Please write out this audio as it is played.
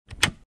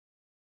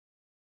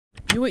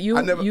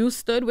You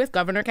stood with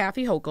Governor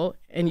Kathy Hochul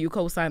and you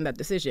co-signed that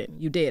decision.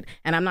 You did.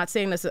 And I'm not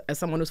saying this as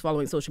someone who's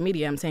following social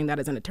media. I'm saying that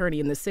as an attorney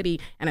in the city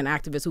and an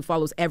activist who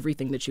follows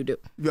everything that you do.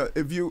 Yeah,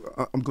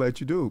 I'm glad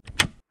you do.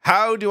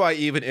 How do I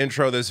even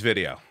intro this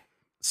video?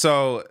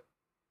 So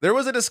there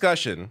was a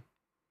discussion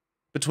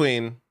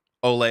between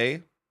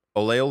Olayemi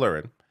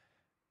Olurin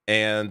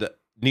and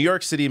New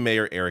York City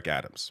Mayor Eric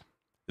Adams.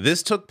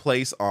 This took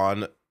place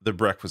on the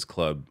Breakfast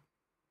Club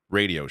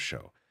radio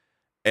show.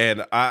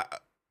 And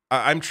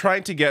I'm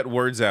trying to get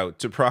words out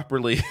to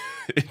properly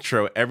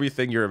intro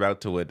everything you're about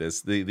to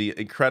witness, the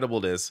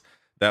incredibleness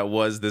that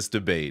was this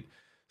debate.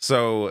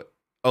 So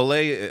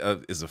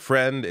Olay is a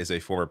friend, is a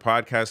former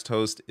podcast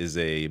host, is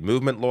a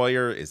movement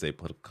lawyer, is a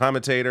political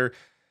commentator.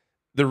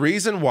 The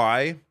reason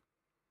why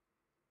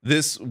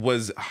this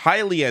was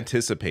highly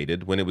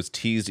anticipated when it was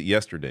teased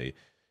yesterday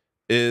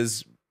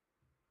is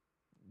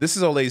this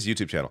is Olay's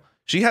YouTube channel.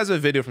 She has a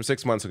video from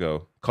 6 months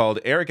ago called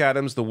Eric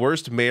Adams, the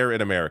Worst Mayor in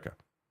America.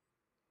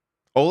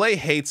 Olay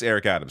hates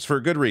Eric Adams for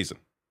a good reason.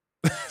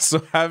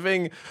 So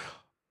having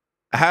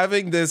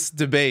this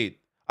debate,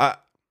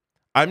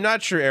 I'm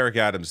not sure Eric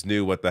Adams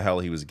knew what the hell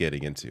he was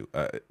getting into.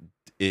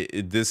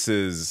 It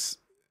is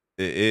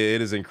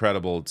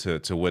incredible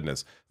to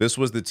witness. This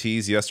was the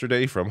tease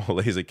yesterday from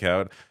Olay's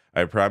account.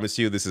 I promise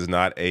you this is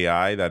not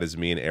AI. That is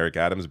me and Eric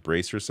Adams.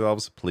 Brace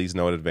yourselves. Please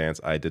know in advance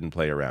I didn't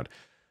play around.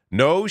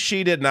 No,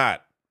 she did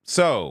not.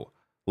 So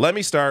let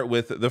me start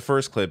with the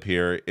first clip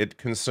here. It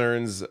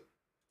concerns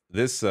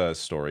this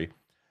story.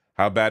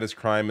 How bad is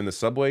crime in the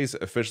subways?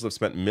 Officials have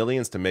spent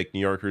millions to make New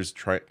Yorkers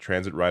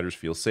transit riders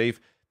feel safe.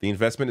 The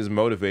investment is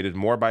motivated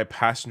more by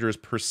passengers'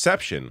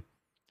 perception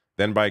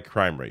than by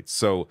crime rates.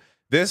 So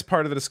this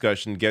part of the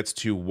discussion gets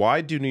to why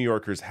do New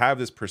Yorkers have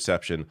this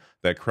perception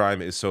that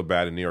crime is so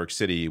bad in New York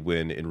City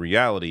when in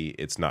reality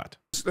it's not.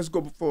 Let's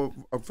go before.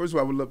 First of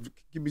all, I would love to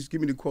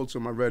give me the quotes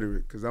on my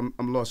rhetoric because I'm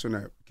lost on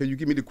that. Can you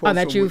give me the quotes? Oh,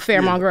 that you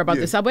fairmonger about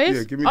the subways?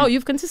 Yeah, give me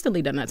you've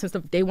consistently done that since the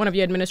day one of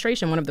your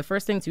administration. One of the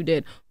first things you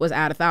did was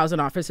add 1,000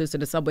 officers to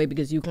the subway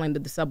because you claimed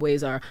that the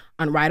subways are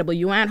unrideable.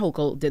 You and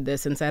Hochul did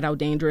this and said how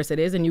dangerous it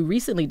is, and you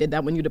recently did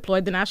that when you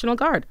deployed the National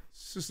Guard.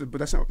 Sister, but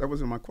that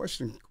wasn't my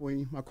question,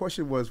 Queen. My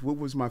question was, what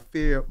was my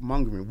fear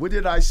mongering? What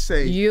did I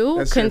say?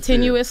 You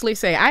continuously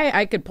say,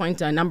 I could point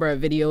to a number of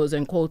videos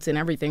and quotes and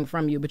everything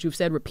from you, but you've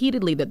said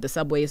repeatedly that the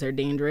subways are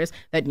dangerous,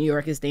 that New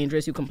York is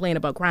dangerous. You complain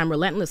about crime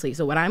relentlessly.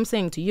 So what I'm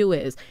saying to you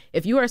is,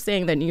 if you are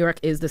saying that New York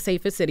is the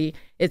safest city,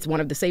 it's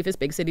one of the safest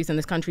big cities in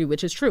this country,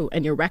 which is true,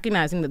 and you're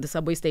recognizing that the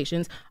subway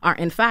stations are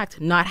in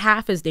fact not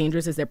half as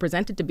dangerous as they're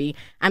presented to be,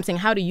 I'm saying,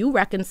 how do you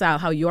reconcile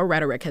how your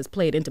rhetoric has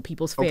played into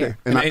people's fear?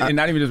 Okay. And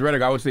not even just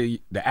rhetoric, I would say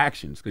the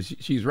actions, because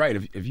she's right.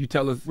 If you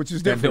tell us which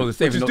is different,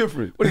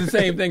 different. But it's the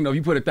same thing though. If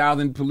you put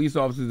 1,000 police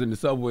officers in the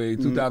subway,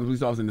 2,000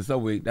 police officers in the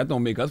subway, that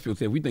don't make us feel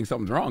safe. We think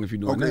something's wrong if you're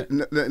doing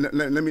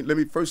that.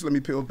 Let me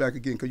peel back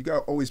again, because you got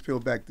to always peel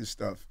back this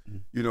stuff,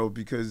 you know,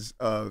 because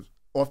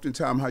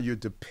oftentimes how you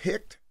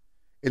depict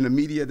in the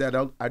media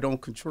that I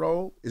don't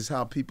control is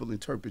how people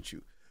interpret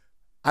you.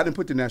 I didn't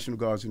put the National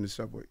Guards in the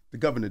subway. The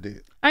governor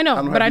did. I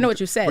know, but I know what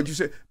you said.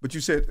 But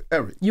you said,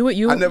 Eric.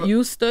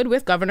 You stood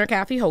with Governor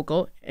Kathy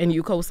Hochul and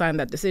you co-signed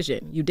that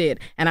decision. You did.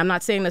 And I'm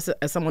not saying this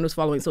as someone who's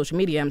following social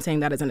media. I'm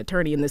saying that as an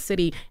attorney in the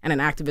city and an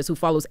activist who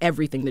follows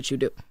everything that you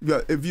do.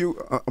 Yeah,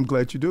 I'm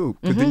glad you do.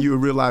 Because then you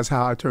realize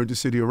how I turned the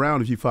city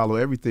around. If you follow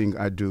everything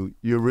I do,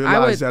 you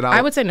realize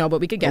I would say no, but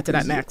we could get to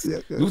that next.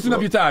 Loosen up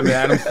your time,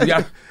 man. It's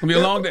gonna be a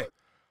long day.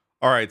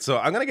 All right, so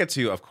I'm gonna get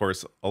to, of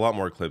course, a lot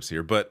more clips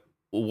here, but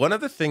one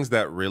of the things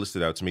that really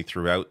stood out to me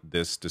throughout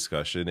this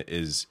discussion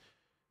is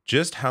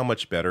just how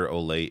much better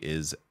Olay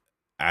is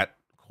at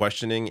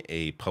questioning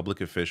a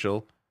public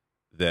official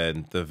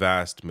than the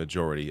vast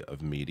majority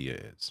of media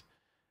is.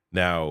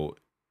 Now,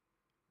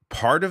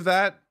 part of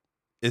that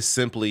is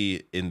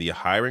simply in the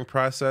hiring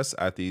process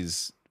at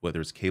these, whether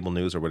it's cable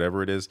news or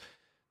whatever it is,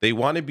 they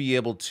want to be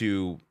able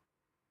to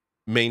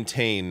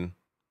maintain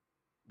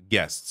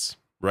guests.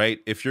 Right?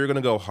 If you're going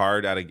to go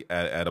hard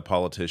at a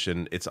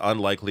politician, it's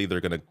unlikely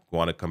they're going to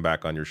want to come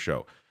back on your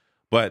show.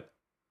 But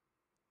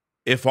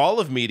if all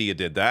of media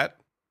did that,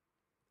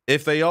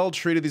 if they all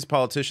treated these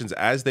politicians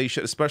as they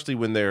should, especially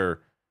when they're,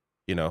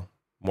 you know,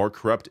 more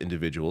corrupt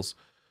individuals,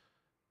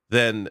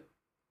 then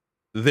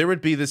there would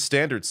be this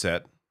standard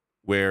set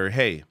where,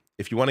 hey,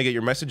 if you want to get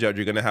your message out,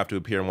 you're going to have to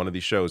appear on one of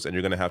these shows and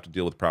you're going to have to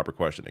deal with proper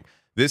questioning.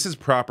 This is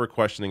proper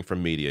questioning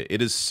from media.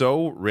 It is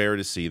so rare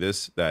to see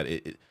this that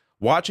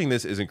watching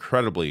this is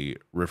incredibly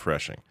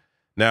refreshing.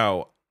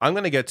 Now, I'm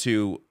going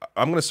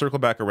to circle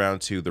back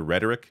around to the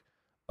rhetoric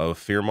of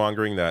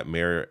fear-mongering that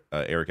Mayor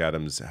Eric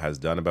Adams has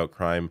done about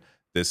crime.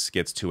 This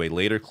gets to a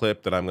later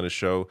clip that I'm going to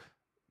show,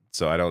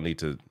 so I don't need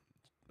to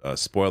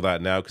spoil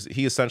that now, because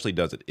he essentially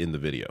does it in the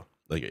video,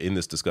 like in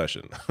this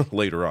discussion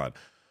later on.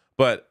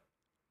 But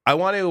I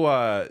want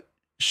to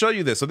show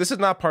you this. So this is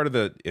not part of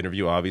the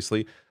interview,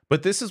 obviously,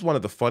 but this is one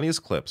of the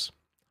funniest clips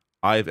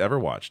I've ever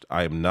watched.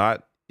 I am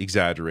not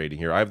exaggerating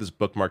here. I have this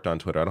bookmarked on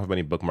Twitter. I don't have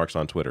any bookmarks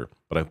on Twitter,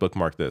 but I've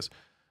bookmarked this.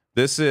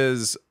 This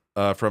is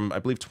from, I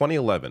believe,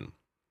 2011.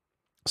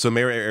 So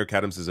Mayor Eric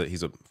Adams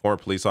he's a former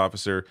police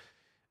officer,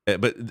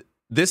 but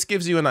this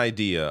gives you an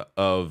idea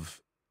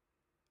of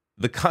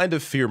the kind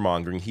of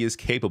fear-mongering he is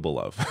capable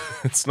of.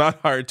 It's not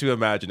hard to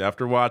imagine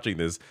after watching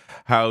this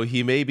how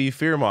he may be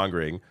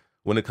fear-mongering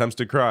when it comes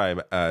to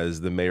crime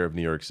as the mayor of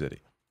New York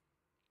City.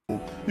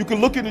 You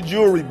can look at a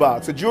jewelry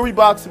box. A jewelry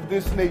box of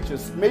this nature,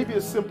 maybe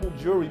a simple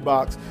jewelry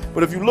box,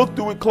 but if you look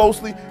through it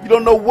closely, you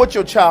don't know what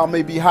your child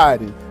may be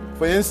hiding.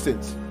 For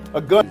instance,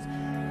 a gun.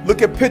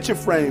 Look at picture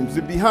frames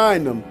and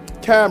behind them,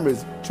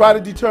 cameras. Try to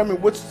determine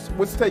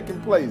what's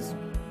taking place.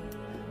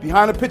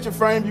 Behind a picture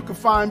frame, you can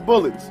find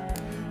bullets.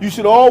 You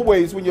should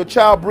always, when your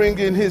child brings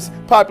in his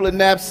popular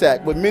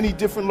knapsack with many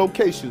different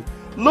locations,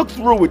 look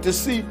through it to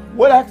see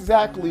what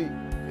exactly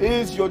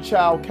is your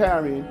child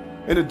carrying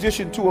in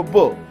addition to a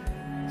book.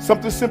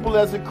 Something simple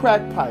as a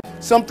crack pipe.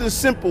 Something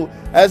simple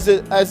as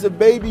a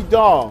baby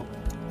doll.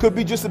 Could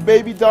be just a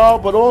baby doll,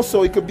 but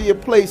also it could be a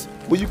place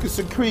where you can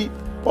secrete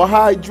or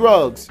hide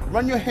drugs.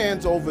 Run your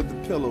hands over the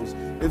pillows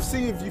and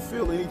see if you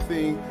feel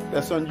anything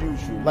that's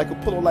unusual. Like a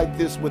pillow like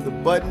this where the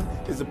button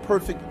is a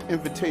perfect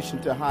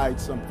invitation to hide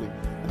something.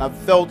 And I've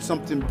felt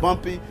something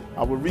bumpy.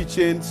 I will reach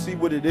in, see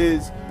what it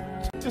is.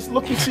 Just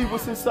look and see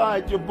what's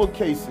inside your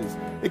bookcases.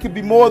 It could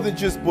be more than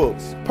just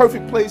books.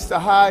 Perfect place to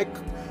hide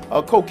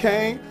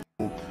cocaine.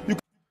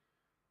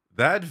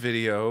 That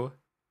video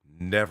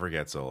never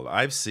gets old.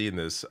 I've seen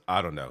this,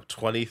 I don't know,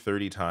 20,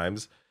 30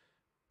 times.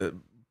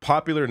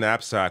 Popular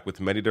knapsack with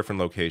many different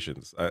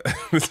locations.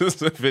 This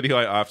is a video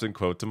I often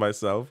quote to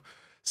myself.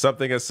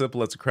 Something as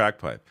simple as a crack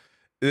pipe.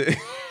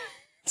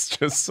 It's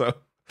just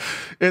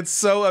it's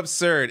so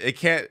absurd.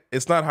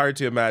 It's not hard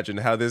to imagine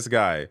how this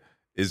guy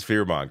is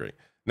fear-mongering.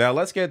 Now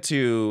let's get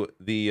to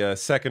the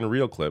second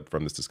real clip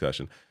from this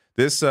discussion.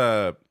 This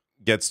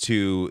gets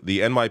to the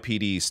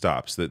NYPD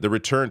stops, the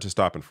return to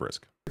stop and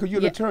frisk.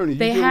 You're an attorney.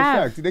 They you deal with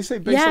have. facts. Did they say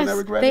based on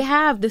Eric Adams? They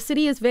have. The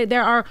city is.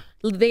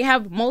 They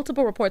have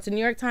multiple reports. The New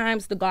York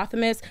Times, the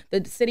Gothamist,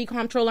 the city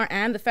comptroller,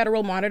 and the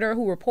Federal Monitor,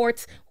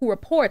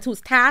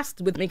 who's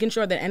tasked with making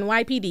sure that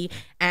NYPD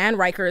and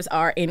Rikers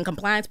are in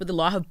compliance with the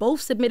law, have both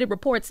submitted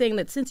reports saying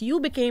that since you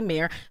became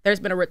mayor, there's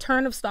been a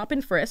return of stop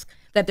and frisk.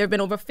 That there have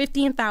been over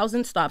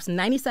 15,000 stops,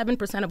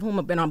 97% of whom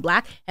have been on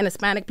Black and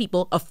Hispanic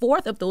people. A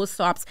fourth of those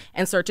stops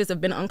and searches have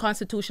been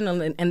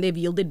unconstitutional, and they've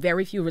yielded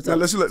very few results. Now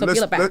let's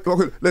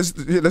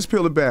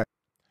peel it back.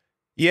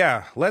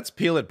 Yeah, let's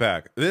peel it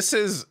back. This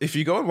is, if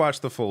you go and watch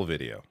the full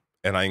video,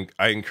 and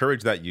I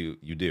encourage that you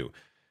do,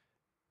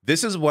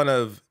 this is one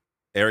of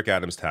Eric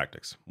Adams'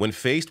 tactics. When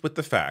faced with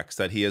the facts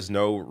that he has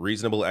no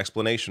reasonable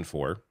explanation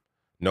for,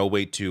 no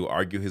way to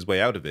argue his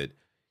way out of it,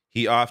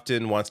 he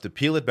often wants to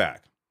peel it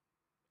back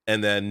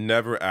and then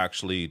never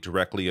actually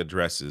directly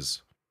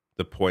addresses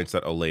the points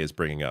that Olay is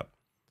bringing up.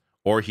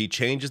 Or he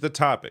changes the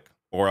topic,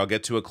 or I'll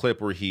get to a clip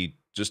where he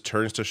just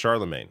turns to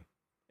Charlemagne,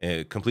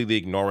 completely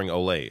ignoring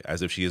Olay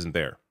as if she isn't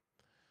there.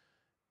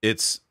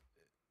 It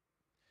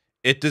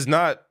does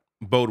not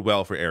bode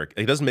well for Eric.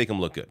 It doesn't make him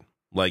look good.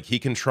 Like, he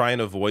can try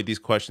and avoid these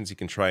questions, he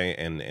can try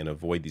and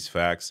avoid these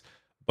facts,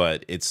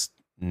 but it's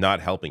not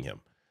helping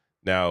him.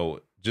 Now,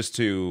 just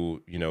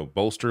to,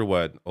 bolster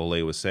what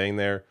Olay was saying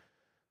there,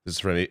 this is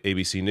from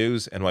ABC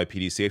News.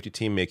 NYPD safety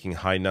team making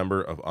high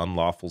number of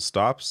unlawful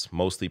stops,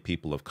 mostly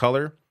people of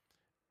color.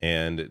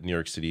 And New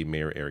York City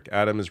Mayor Eric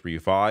Adams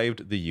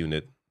revived the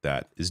unit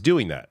that is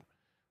doing that.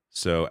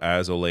 So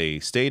as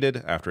Olay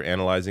stated, after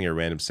analyzing a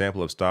random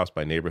sample of stops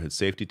by neighborhood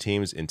safety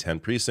teams in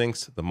 10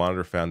 precincts, the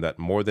monitor found that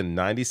more than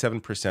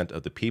 97%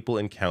 of the people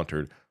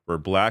encountered were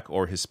Black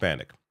or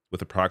Hispanic,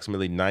 with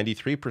approximately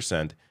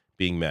 93%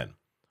 being men.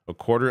 A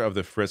quarter of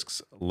the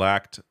frisks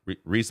lacked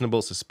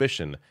reasonable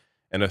suspicion,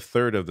 and a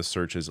third of the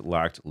searches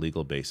lacked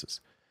legal basis.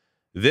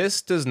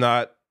 This does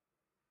not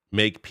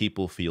make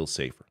people feel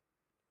safer.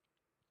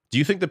 Do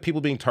you think the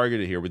people being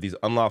targeted here with these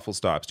unlawful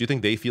stops, do you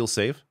think they feel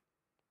safe?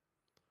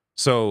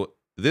 So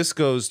this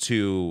goes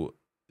to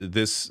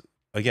this,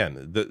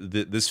 again,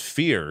 this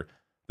fear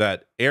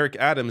that Eric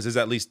Adams is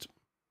at least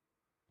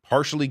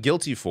partially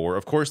guilty for.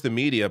 Of course, the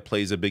media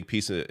plays a big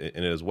piece in it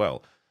as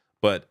well,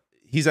 but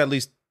he's at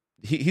least,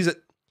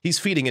 he's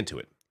feeding into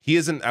it. He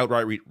isn't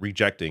outright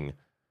rejecting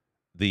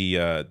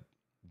the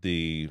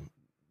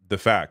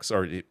facts,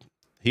 or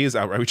he is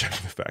outright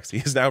rejecting the facts. He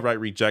is outright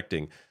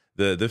rejecting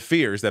the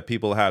fears that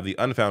people have, the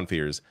unfound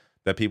fears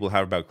that people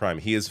have about crime.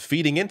 He is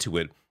feeding into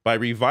it by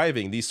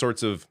reviving these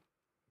sorts of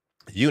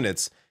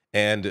units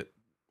and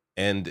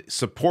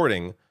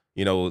supporting,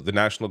 the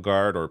National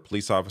Guard or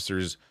police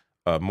officers,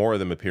 more of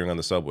them appearing on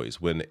the subways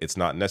when it's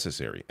not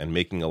necessary, and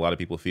making a lot of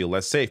people feel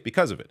less safe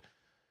because of it.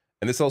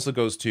 And this also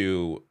goes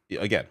to,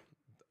 again,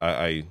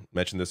 I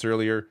mentioned this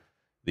earlier,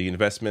 the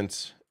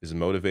investment is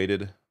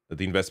motivated.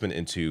 The investment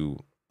into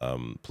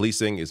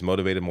policing is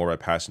motivated more by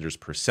passengers'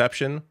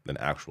 perception than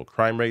actual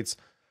crime rates.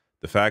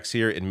 The facts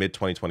here, in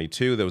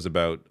mid-2022, there was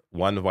about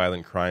 1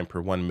 violent crime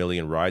per 1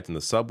 million rides in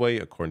the subway,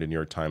 according to New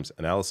York Times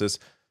analysis.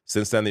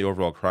 Since then, the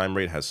overall crime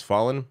rate has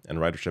fallen and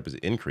ridership has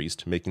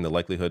increased, making the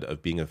likelihood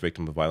of being a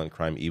victim of violent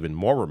crime even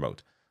more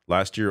remote.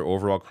 Last year,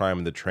 overall crime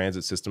in the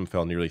transit system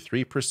fell nearly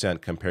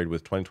 3% compared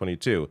with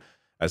 2022,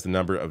 as the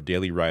number of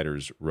daily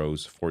riders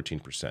rose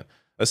 14%.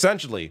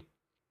 Essentially,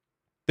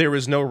 there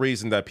is no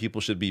reason that people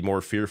should be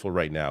more fearful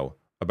right now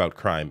about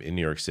crime in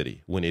New York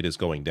City when it is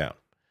going down.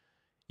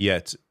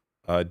 Yet,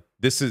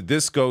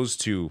 this goes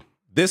to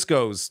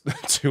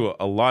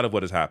a lot of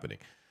what is happening.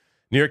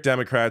 New York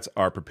Democrats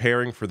are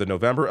preparing for the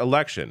November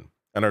election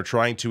and are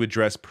trying to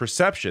address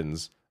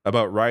perceptions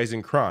about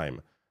rising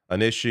crime,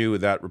 an issue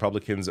that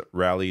Republicans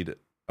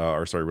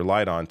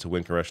relied on to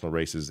win congressional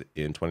races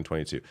in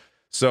 2022.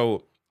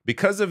 So,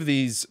 because of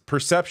these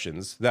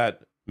perceptions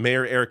that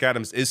Mayor Eric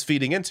Adams is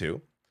feeding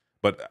into,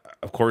 but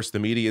of course the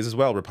media is as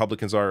well,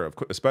 Republicans are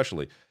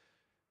especially,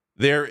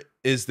 there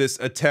is this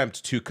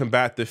attempt to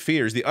combat the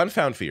fears, the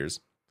unfound fears,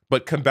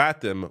 but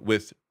combat them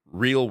with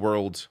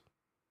real-world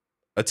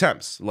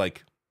attempts,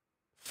 like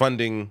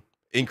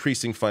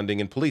increasing funding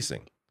in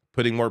policing,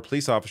 putting more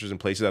police officers in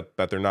places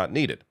that they're not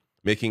needed,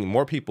 making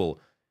more people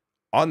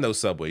on those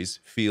subways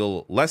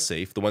feel less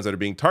safe, the ones that are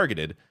being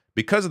targeted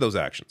because of those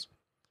actions.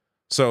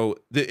 So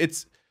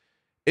it's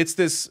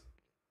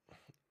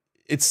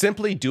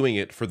simply doing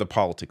it for the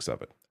politics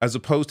of it, as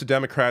opposed to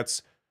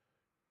Democrats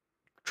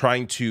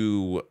trying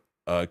to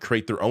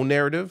create their own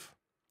narrative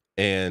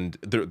and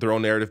their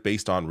own narrative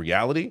based on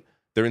reality.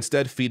 They're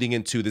instead feeding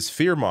into this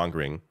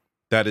fear-mongering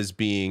that is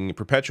being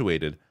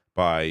perpetuated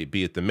by,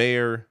 be it the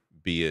mayor,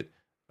 be it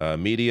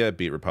media,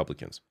 be it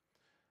Republicans.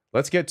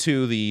 Let's get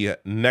to the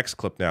next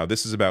clip now.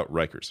 This is about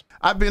Rikers.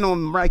 I've been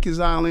on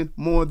Rikers Island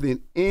more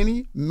than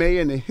any mayor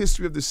in the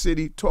history of the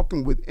city,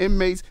 talking with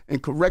inmates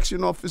and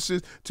correction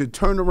officers to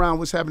turn around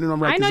what's happening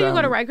on Rikers Island. I know you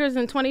go to Rikers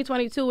in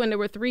 2022 and there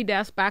were 3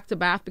 deaths back to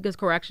back because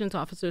corrections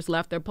officers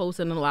left their posts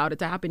and allowed it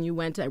to happen. You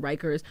went to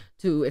Rikers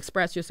to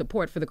express your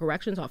support for the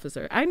corrections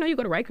officer. I know you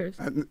go to Rikers.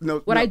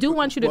 I do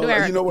want you to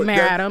do,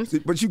 Mayor Adams.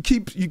 But you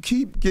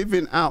keep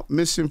giving out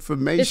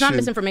misinformation. It's not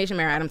misinformation,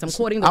 Mayor Adams. I'm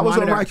quoting the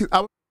Monitor. On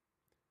Rikers.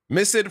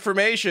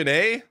 Misinformation,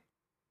 eh?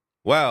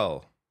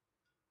 Well,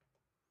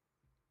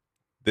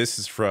 this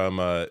is from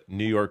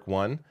New York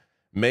One.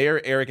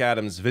 Mayor Eric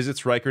Adams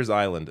visits Rikers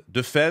Island,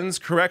 defends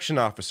correction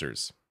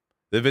officers.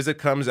 The visit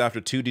comes after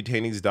 2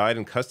 detainees died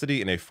in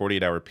custody in a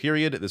 48-hour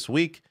period this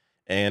week,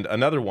 and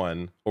another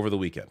one over the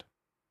weekend.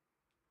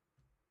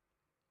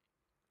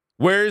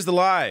 Where's the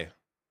lie?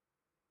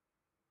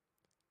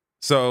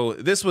 So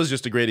this was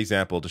just a great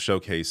example to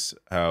showcase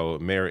how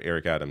Mayor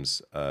Eric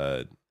Adams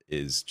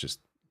is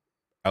just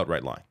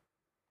outright lying.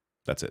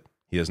 That's it.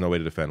 He has no way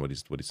to defend what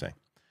he's saying.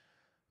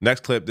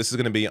 Next clip. This is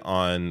going to be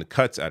on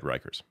cuts at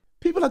Rikers.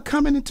 People are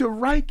coming into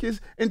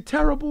Rikers in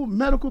terrible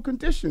medical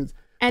conditions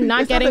and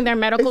not getting their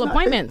medical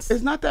appointments.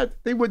 It's not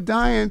that they were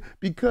dying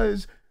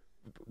because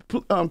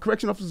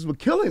correction officers were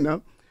killing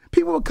them.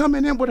 People were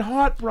coming in with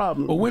heart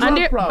problems. But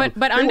they were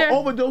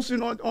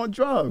overdosing on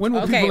drugs. When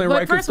will people in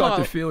Rikers start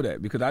to feel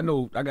that? Because I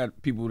know I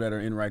got people that are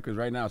in Rikers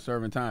right now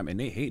serving time, and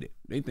they hate it.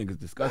 They think it's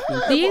disgusting.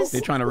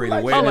 They're trying to raise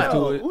awareness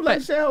to it. Who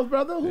likes shells,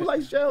 brother? Who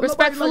likes shells?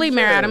 Respectfully,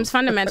 Mayor Adams,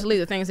 fundamentally,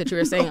 the things that you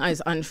were saying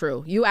is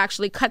untrue. You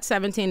actually cut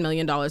 $17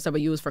 million that were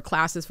used for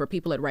classes for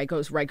people at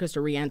Rikers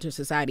to re-enter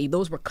society.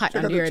 Those were cut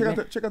under your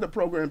check out the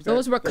programs.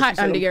 Those were cut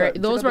under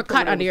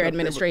your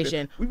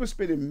administration. We were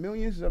spending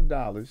millions of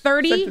dollars.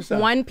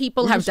 31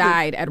 people have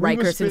died at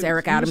Rikers since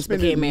Eric Adams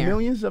became mayor.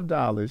 Millions of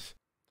dollars.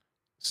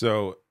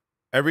 So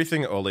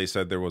everything Olay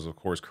said there was, of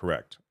course,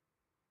 correct.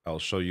 I'll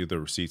show you the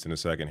receipts in a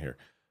second here.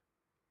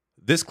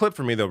 This clip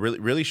for me, though,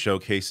 really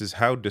showcases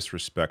how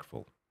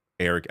disrespectful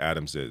Eric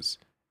Adams is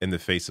in the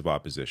face of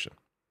opposition.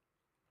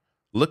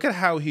 Look at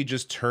how he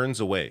just turns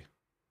away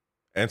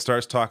and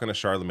starts talking to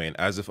Charlemagne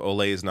as if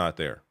Olay is not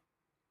there.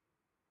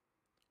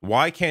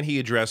 Why can't he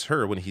address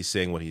her when he's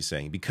saying what he's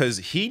saying? Because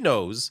he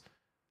knows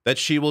that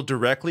she will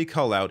directly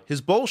call out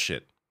his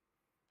bullshit.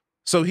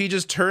 So he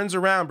just turns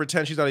around,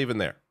 pretends she's not even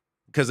there.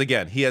 Because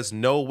again, he has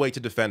no way to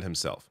defend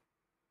himself.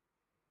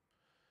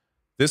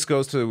 This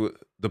goes to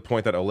the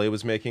point that Olay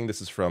was making.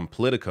 This is from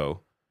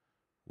Politico,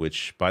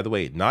 which, by the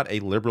way, not a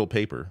liberal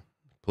paper.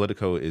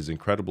 Politico is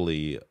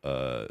incredibly,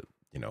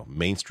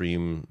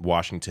 mainstream,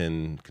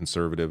 Washington,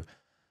 conservative.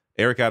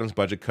 Eric Adams'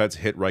 budget cuts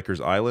hit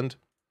Rikers Island.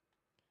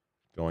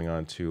 Going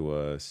on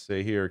to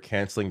say here,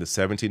 canceling the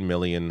 $17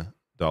 million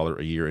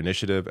a year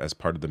initiative as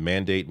part of the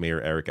mandate. Mayor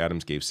Eric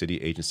Adams gave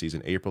city agencies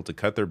in April to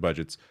cut their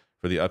budgets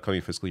for the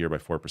upcoming fiscal year by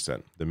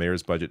 4%. The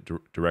mayor's budget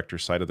director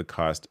cited the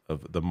cost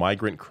of the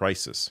migrant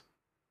crisis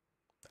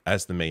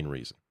as the main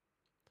reason.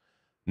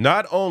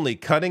 Not only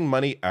cutting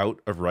money out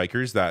of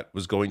Rikers that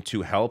was going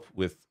to help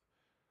with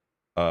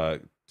to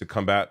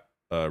combat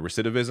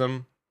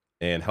recidivism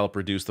and help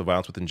reduce the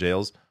violence within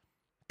jails,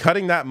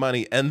 cutting that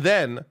money and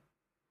then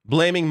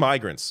blaming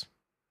migrants.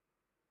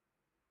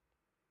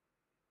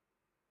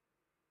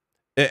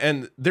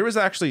 And there was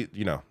actually,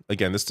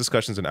 again, this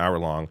discussion's an hour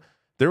long.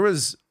 There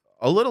was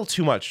a little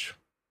too much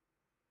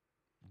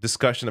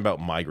discussion about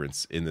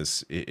migrants in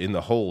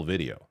the whole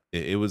video.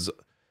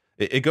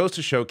 It goes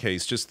to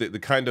showcase just the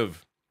kind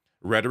of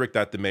rhetoric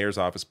that the mayor's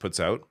office puts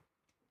out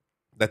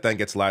that then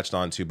gets latched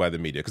onto by the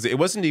media. Because it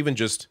wasn't even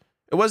just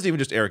It wasn't even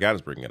just Eric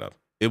Adams bringing it up.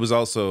 It was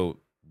also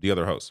the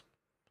other hosts.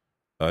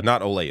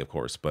 Not Olay, of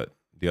course, but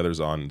the others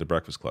on The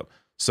Breakfast Club.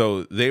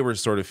 So they were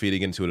sort of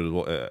feeding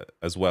into it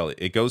as well.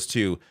 It goes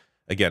to,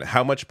 again,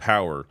 how much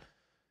power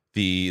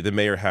the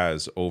mayor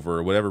has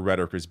over whatever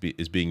rhetoric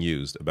is being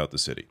used about the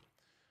city.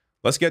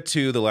 Let's get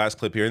to the last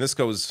clip here. And this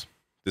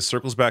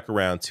circles back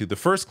around to the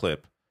first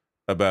clip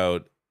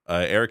about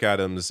Eric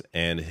Adams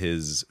and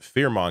his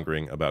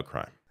fear-mongering about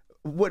crime.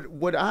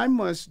 What I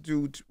must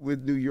do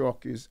with New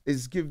Yorkers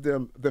is give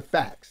them the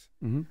facts,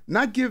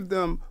 not give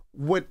them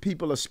what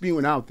people are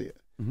spewing out there.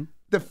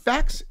 The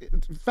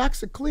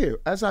facts are clear.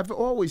 As I've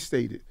always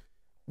stated,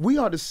 we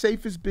are the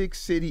safest big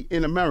city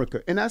in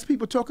America. And as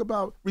people talk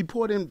about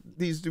reporting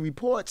the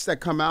reports that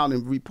come out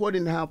and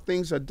reporting how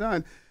things are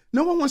done,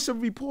 no one wants to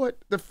report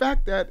the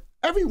fact that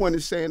everyone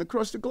is saying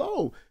across the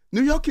globe,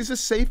 New York is the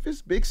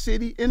safest big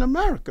city in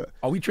America.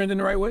 Are we trending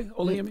the right way,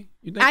 Olayemi?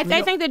 I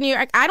think that New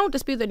York, I don't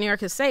dispute that New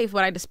York is safe.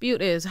 What I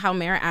dispute is how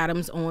Mayor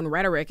Adams' own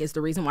rhetoric is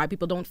the reason why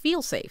people don't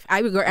feel safe.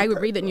 I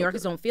agree that New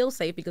Yorkers don't feel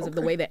safe because of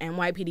the way that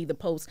NYPD, the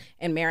Post,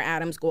 and Mayor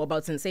Adams go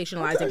about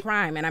sensationalizing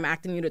crime, and I'm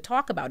asking you to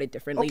talk about it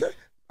differently.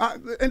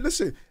 And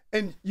listen,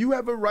 and you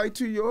have a right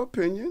to your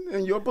opinion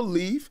and your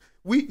belief.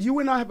 You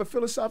and I have a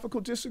philosophical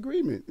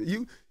disagreement.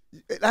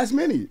 As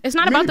many. It's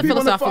not about the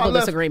philosophical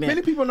disagreement.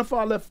 Many people on the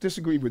far left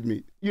disagree with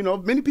me. You know,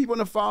 many people on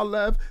the far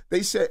left,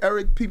 they say,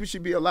 Eric, people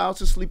should be allowed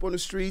to sleep on the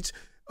streets.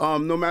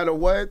 No matter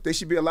what, they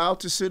should be allowed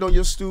to sit on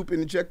your stoop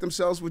and inject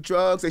themselves with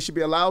drugs. They should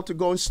be allowed to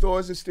go in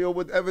stores and steal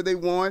whatever they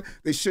want.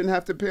 They shouldn't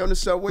have to pay on the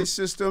subway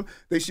system.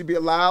 They should be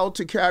allowed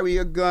to carry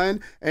a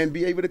gun and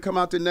be able to come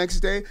out the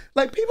next day.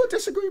 Like, people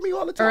disagree with me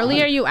all the time.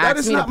 Earlier, you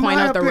asked me to point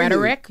out the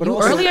rhetoric.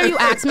 Earlier, you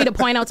asked me to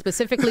point out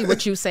specifically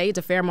what you say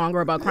to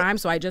fearmonger about crime.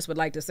 So I just would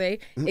like to say,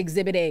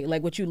 Exhibit A,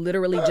 like what you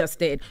literally just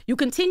did. You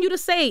continue to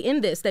say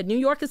in this that New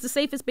York is the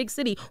safest big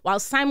city, while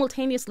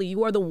simultaneously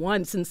you are the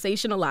one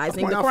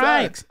sensationalizing the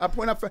crime. I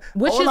point out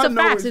which is the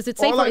facts? Is it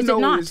safe or is it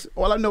not?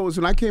 All I know is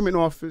when I came in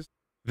office.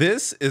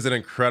 This is an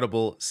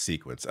incredible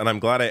sequence, and I'm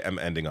glad I am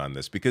ending on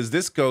this because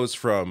this goes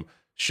from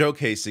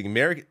showcasing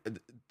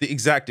the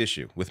exact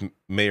issue with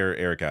Mayor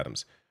Eric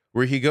Adams,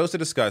 where he goes to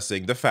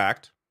discussing the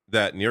fact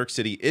that New York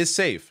City is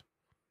safe,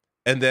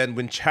 and then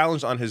when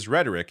challenged on his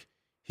rhetoric,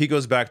 he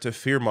goes back to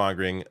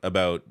fear-mongering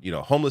about,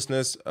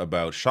 homelessness,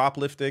 about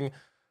shoplifting.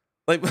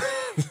 Like,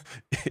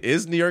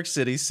 is New York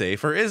City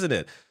safe or isn't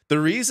it? The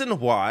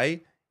reason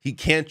why he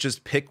can't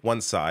just pick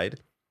one side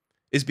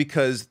is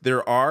because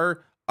there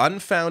are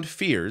unfound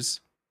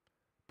fears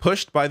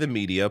pushed by the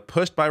media,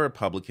 pushed by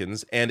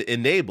Republicans, and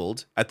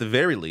enabled, at the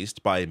very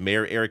least, by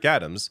Mayor Eric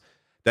Adams,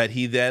 that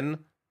he then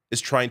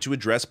is trying to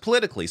address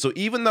politically. So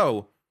even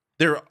though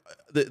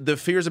the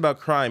fears about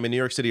crime in New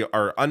York City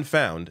are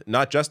unfound,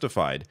 not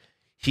justified,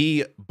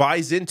 he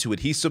buys into it.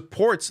 He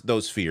supports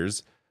those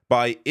fears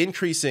by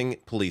increasing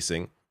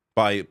policing,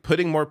 by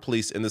putting more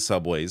police in the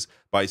subways,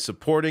 by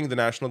supporting the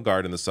National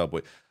Guard in the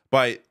subway,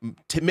 by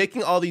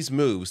making all these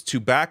moves to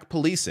back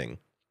policing,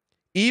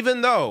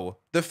 even though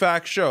the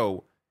facts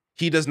show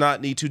he does not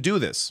need to do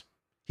this.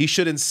 He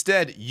should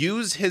instead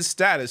use his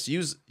status,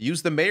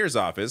 use the mayor's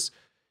office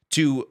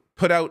to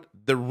put out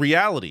the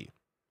reality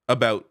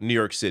about New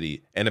York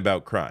City and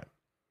about crime.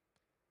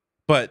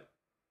 But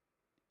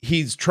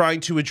he's trying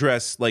to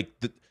address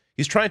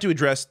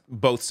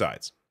both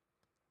sides,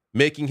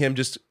 making him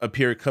just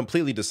appear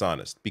completely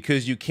dishonest,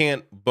 because you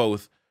can't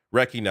both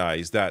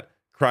recognize that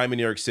crime in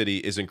New York City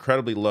is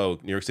incredibly low.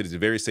 New York City is a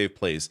very safe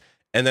place.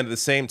 And then at the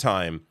same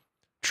time,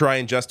 try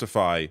and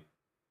justify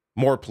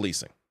more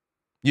policing.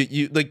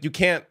 You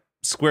can't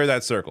square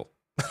that circle,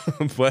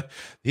 but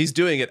he's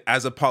doing it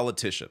as a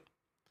politician.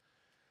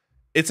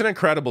 It's an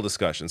incredible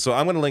discussion. So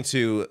I'm going to link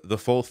to the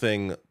full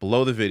thing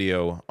below the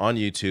video on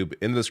YouTube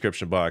in the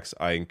description box.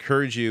 I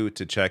encourage you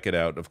to check it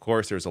out. Of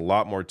course, there's a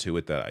lot more to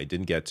it that I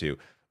didn't get to,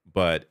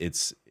 but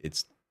it's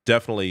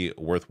definitely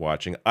worth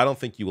watching. I don't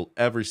think you will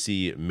ever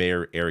see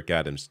Mayor Eric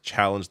Adams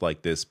challenged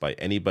like this by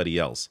anybody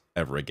else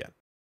ever again.